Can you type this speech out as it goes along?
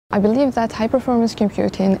I believe that high-performance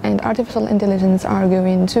computing and artificial intelligence are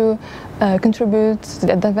going to contribute to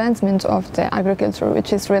the advancement of the agriculture,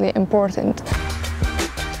 which is really important.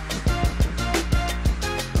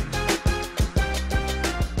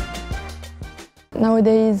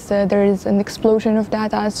 Nowadays, there is an explosion of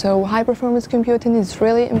data, so high-performance computing is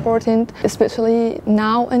really important, especially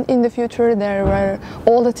now and in the future. There are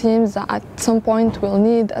all the teams that at some point will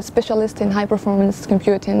need a specialist in high-performance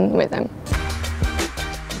computing with them.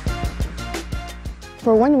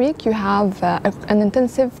 For 1 week you have an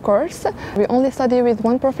intensive course. We only study with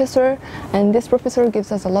one professor, and this professor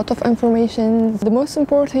gives us a lot of information. The most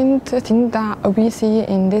important thing that we see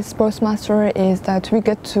in this postmaster is that we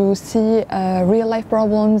get to see real-life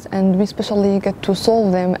problems, and we especially get to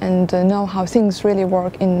solve them and know how things really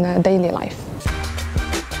work in daily life.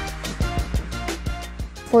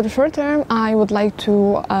 For the short term, I would like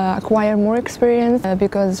to acquire more experience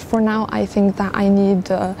because for now I think that I need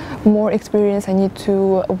more experience. I need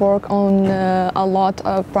to work on a lot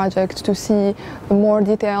of projects to see more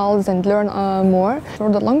details and learn more. For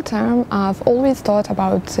the long term, I've always thought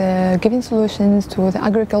about giving solutions to the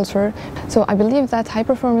agriculture. So I believe that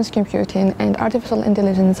high-performance computing and artificial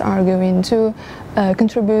intelligence are going to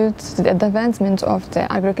contribute to the advancement of the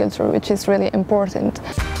agriculture, which is really important.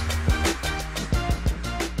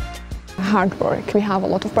 Hard work. We have a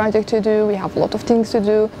lot of projects to do, we have a lot of things to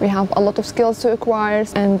do, we have a lot of skills to acquire.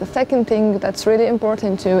 And the second thing that's really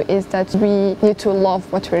important too is that we need to love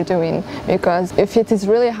what we're doing, because if it is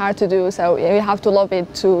really hard to do, so we have to love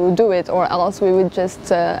it to do it, or else we would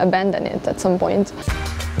just abandon it at some point.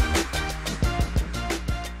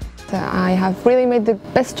 I have really made the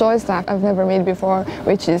best choice that I've never made before,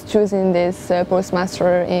 which is choosing this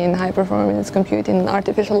postmaster in high-performance computing and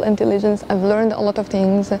artificial intelligence. I've learned a lot of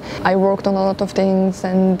things, I worked on a lot of things,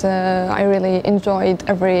 and I really enjoyed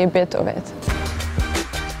every bit of it.